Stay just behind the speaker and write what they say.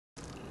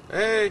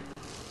Hey!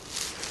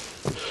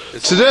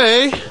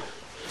 Today,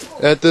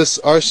 at this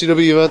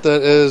RCW event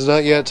that is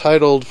not yet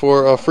titled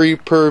for a free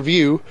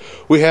per-view,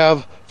 we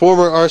have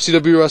former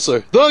RCW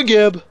wrestler, the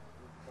Gibb,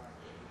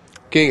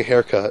 getting a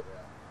haircut.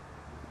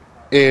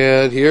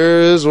 And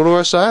here is one of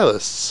our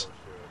stylists.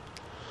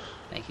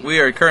 Thank you. We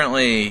are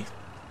currently,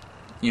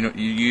 you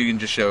can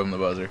just show him the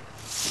buzzer.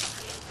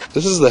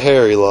 This is the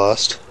hair he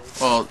lost.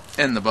 Well,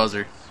 and the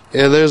buzzer.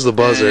 And there's the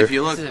buzzer. And if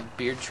you look, this is a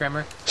beard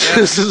trimmer. Yeah.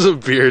 This is a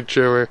beard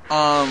trimmer.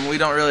 We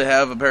don't really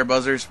have a pair of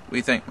buzzers. We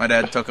think my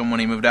dad took them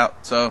when he moved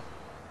out, so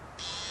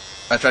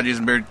I tried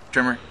using beard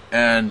trimmer,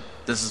 and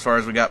this is as far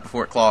as we got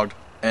before it clogged,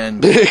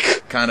 and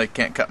kind of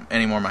can't cut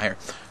any more of my hair.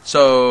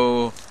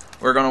 So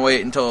we're gonna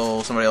wait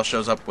until somebody else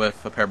shows up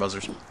with a pair of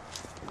buzzers.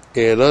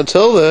 And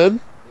until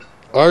then,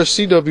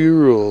 RCW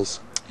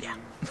rules. Yeah.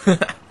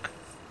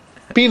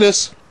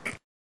 Penis.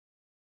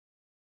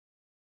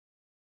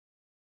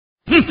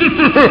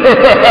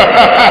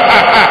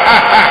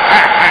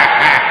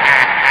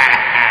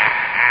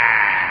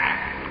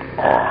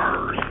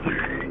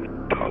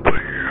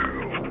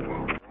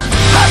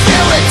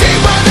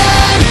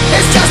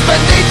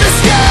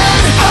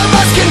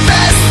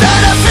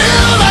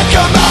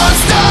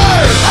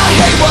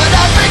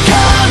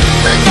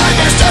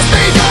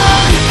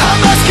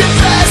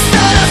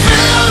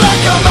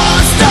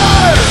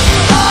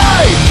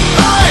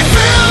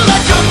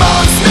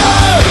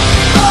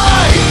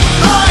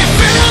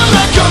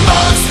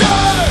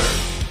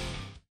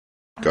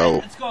 Go.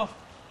 Let's go.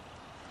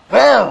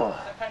 Well,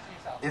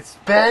 it's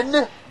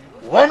been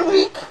 1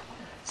 week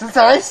since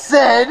I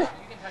said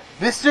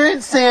Mr.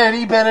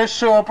 Insanity better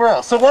show up or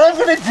else. So what I'm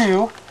going to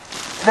do,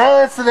 now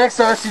that's the next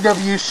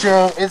RCW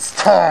show, it's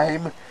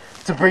time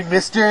to bring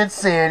Mr.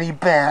 Insanity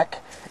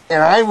back,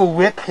 and I will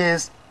whip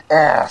his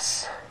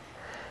ass.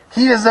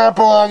 He does not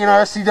belong in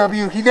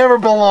RCW. He never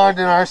belonged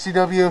in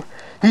RCW.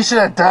 He should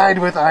have died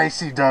with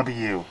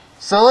ICW.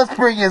 So let's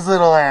bring his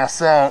little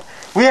ass out.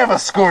 We have a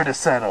score to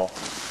settle.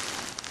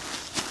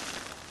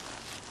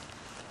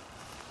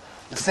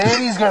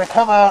 Insandy's gonna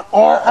come out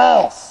or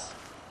else.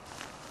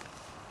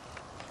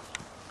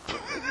 Turn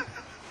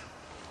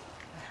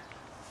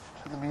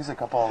the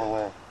music up all the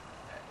way.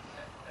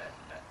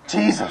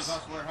 Jesus.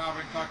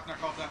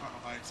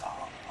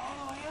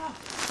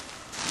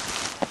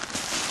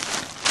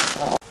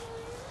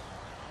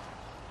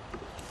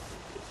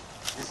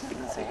 This is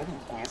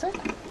Insandy's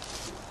music?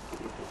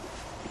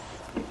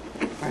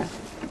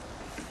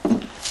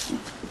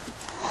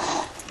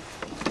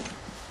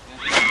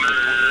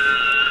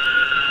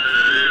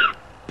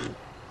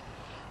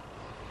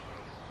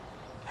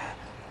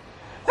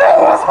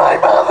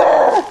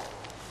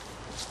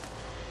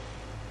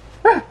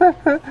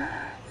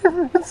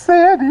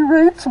 Sandy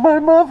raped my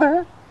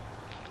mother.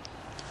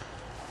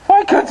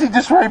 Why couldn't he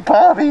just rape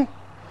Bobby?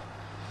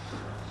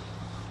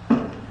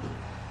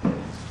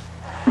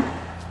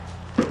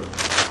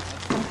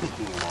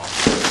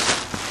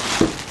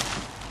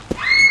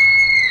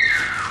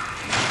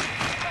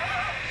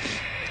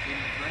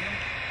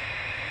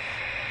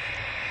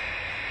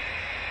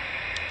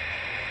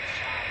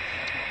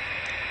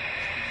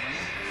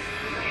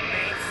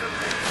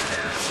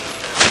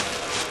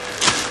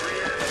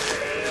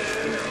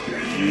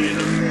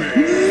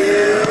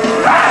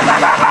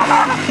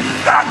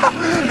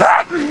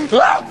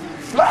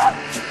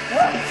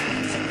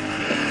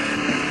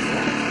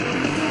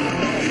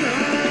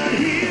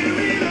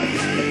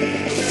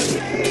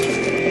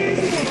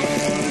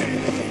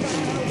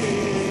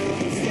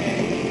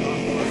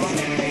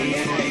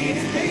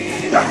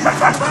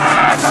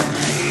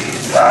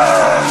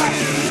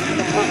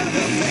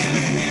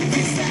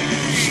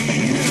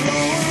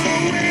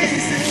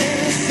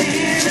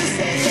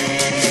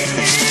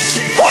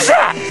 What's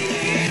that?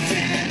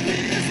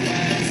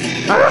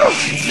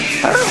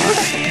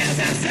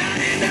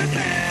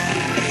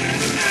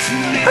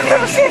 I've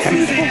never seen him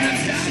before.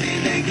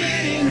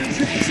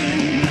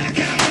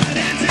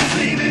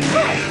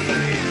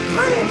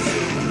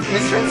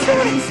 Mr.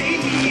 Insanity.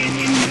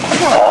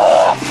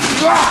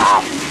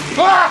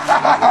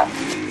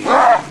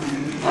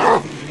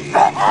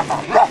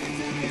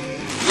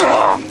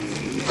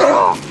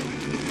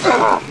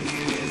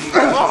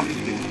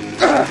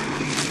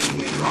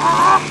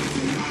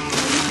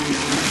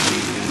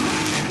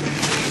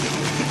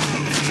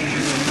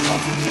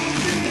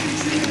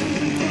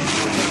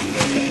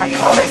 I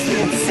call this the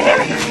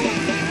insanity.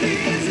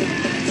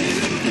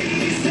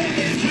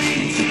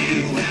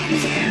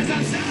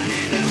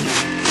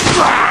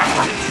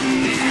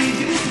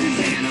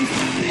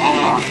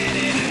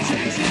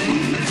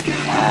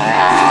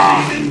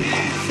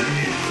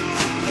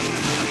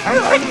 I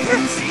like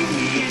this.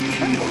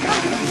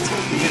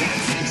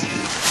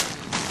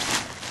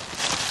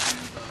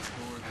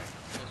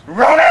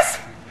 Ronus?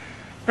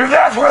 If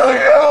that's really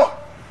you,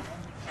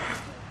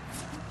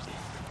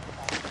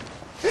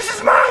 this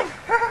is mine.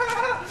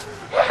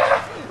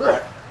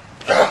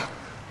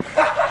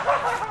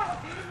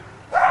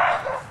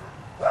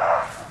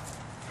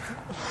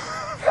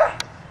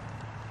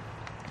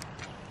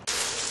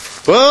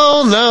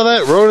 Well, now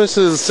that Ronus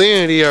and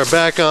Insanity are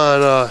back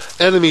on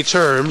enemy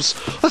terms,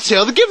 let's see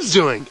how the Gibb's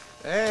doing.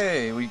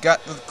 Hey, we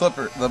got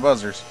the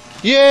buzzers.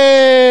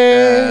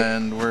 Yay!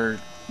 And we're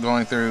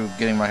going through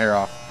getting my hair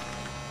off.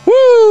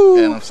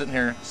 Woo! And I'm sitting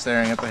here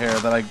staring at the hair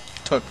that I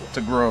took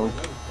to grow.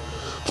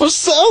 For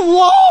so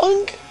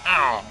long!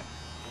 Ow!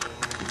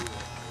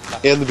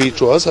 And the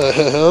beach was.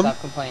 Stop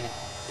complaining.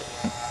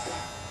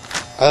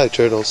 I like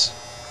turtles.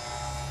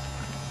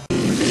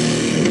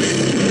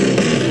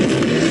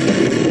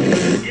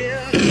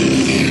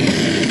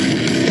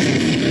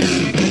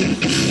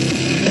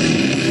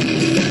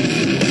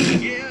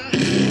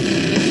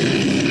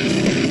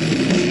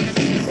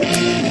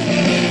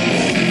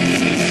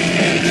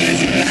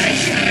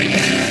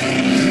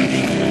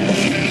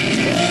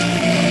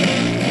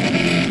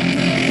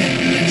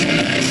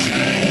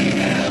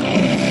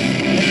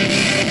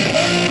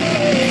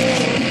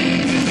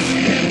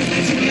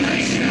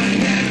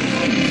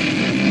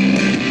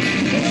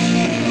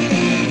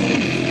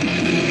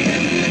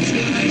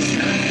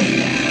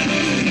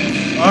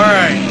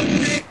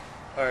 Alright,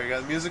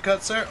 got the music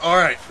cut, sir?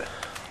 Alright.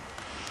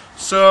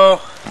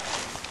 So,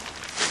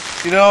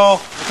 you know,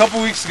 a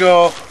couple weeks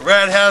ago,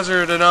 Rad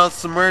Hazard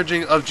announced the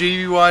merging of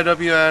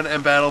GBYWN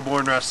and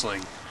Battleborn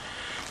Wrestling.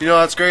 You know,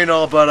 that's great and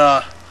all,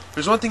 but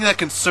there's one thing that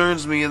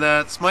concerns me, and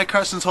that's Mike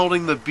Carson's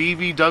holding the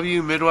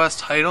BBW Midwest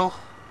title.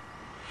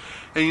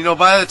 And you know,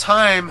 by the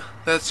time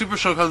that Super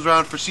Show comes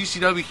around for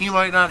CCW, he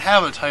might not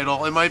have a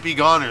title. It might be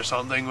gone or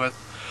something with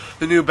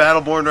the new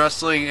Battleborn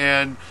Wrestling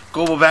and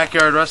Global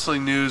Backyard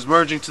Wrestling News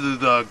merging to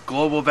the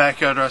Global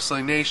Backyard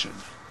Wrestling Nation.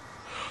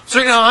 So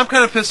right now, I'm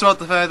kind of pissed about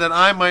the fact that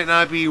I might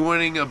not be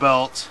winning a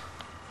belt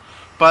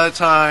by the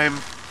time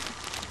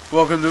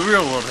Welcome to the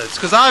Real World hits.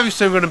 Because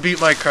obviously I'm going to beat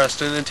Mike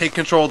Carston and take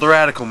control of the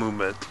Radical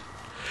Movement.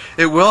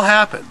 It will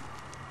happen.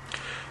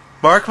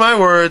 Mark my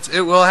words,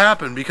 it will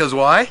happen. Because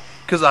why?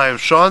 Because I am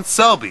Shawn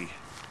Selby,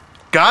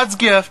 God's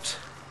gift,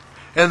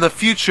 and the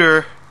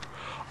future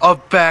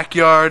of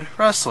backyard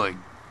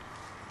wrestling.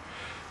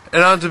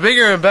 And on to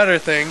bigger and better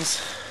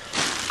things.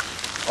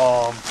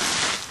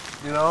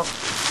 You know,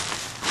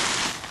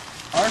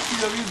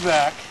 RCW's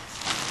back,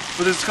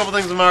 but there's a couple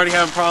things I'm already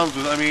having problems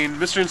with. I mean,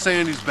 Mr.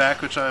 Insanity's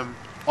back, which I'm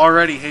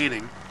already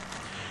hating.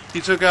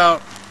 He took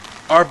out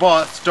our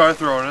boss,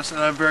 Darth Ronus, and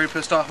I'm very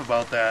pissed off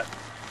about that.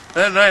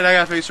 That night I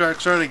got to face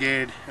Rex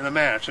Renegade in a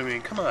match. I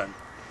mean, come on.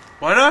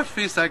 Why not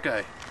face that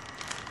guy?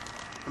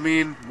 I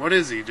mean, what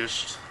is he?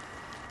 Just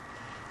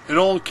an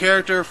old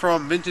character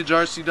from vintage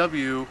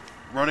RCW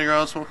running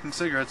around smoking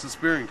cigarettes and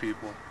spearing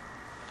people.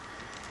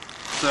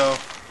 So,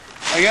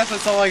 I guess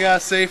that's all I gotta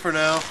say for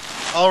now.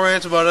 I'll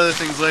rant about other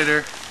things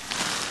later.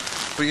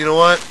 But you know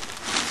what?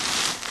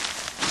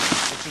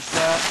 It's just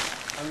that.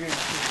 I'm getting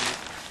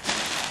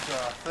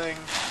the thing.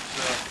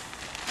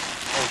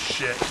 Oh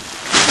shit.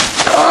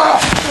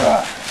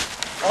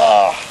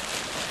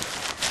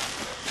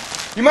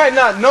 You might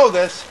not know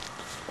this,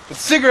 but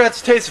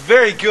cigarettes taste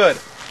very good.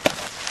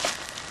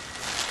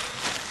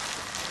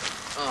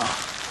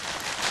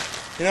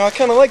 You know, I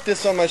kind of like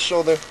this on my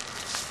shoulder.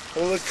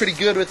 It'll look pretty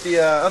good with the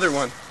other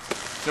one.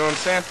 You know what I'm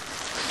saying?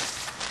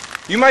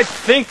 You might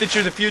think that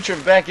you're the future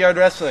of backyard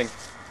wrestling,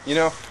 you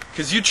know,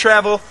 because you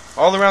travel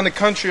all around the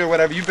country or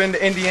whatever. You've been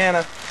to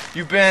Indiana.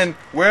 You've been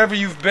wherever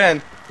you've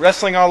been,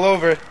 wrestling all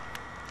over.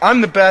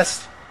 I'm the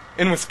best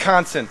in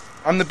Wisconsin.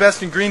 I'm the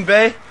best in Green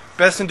Bay,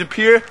 best in De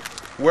Pere.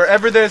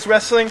 Wherever there's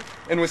wrestling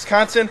in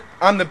Wisconsin,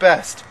 I'm the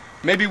best.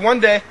 Maybe one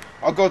day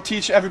I'll go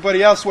teach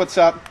everybody else what's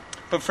up.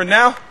 But for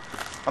now,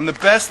 I'm the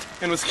best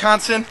in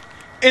Wisconsin,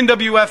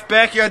 NWF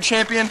Backyard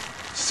Champion,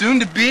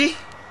 soon to be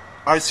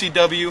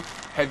RCW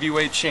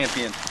Heavyweight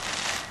Champion.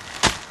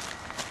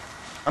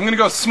 I'm gonna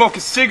go smoke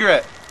a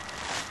cigarette,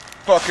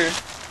 fucker.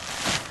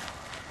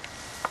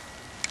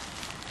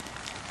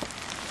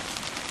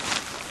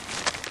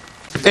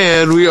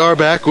 And we are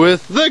back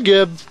with the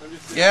Gibb.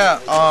 Yeah,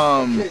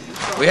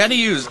 we had to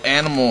use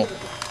animal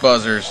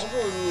buzzers.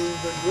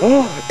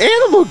 Oh,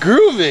 animal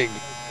grooming.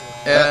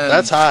 And,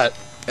 That's hot.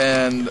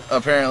 And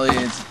apparently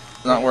it's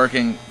not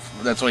working.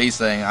 That's what he's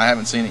saying. I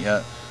haven't seen it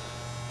yet.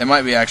 It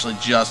might be actually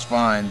just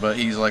fine, but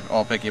he's like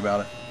all picky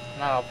about it.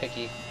 Not all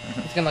picky.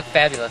 It's gonna look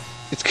fabulous.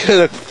 It's gonna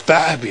look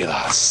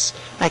fabulous.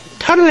 Like,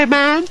 totally,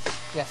 man.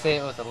 Yeah, say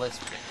it with a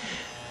lisp.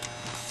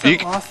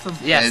 Awesome.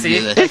 Yeah, see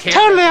it? It's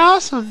totally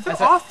awesome.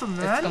 That's awesome,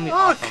 man. It's gonna be Oh,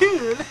 awesome.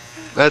 cool.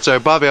 That's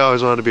right. Bobby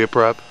always wanted to be a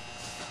prep.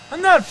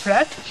 I'm not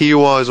prep. He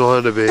always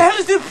wanted to be. That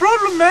is the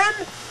problem, man.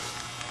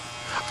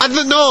 I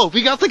don't know.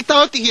 We got the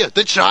doctor here.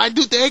 They're trying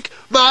to take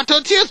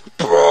Martin's.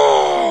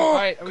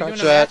 Alright, are we Cut doing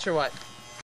a that. match or what?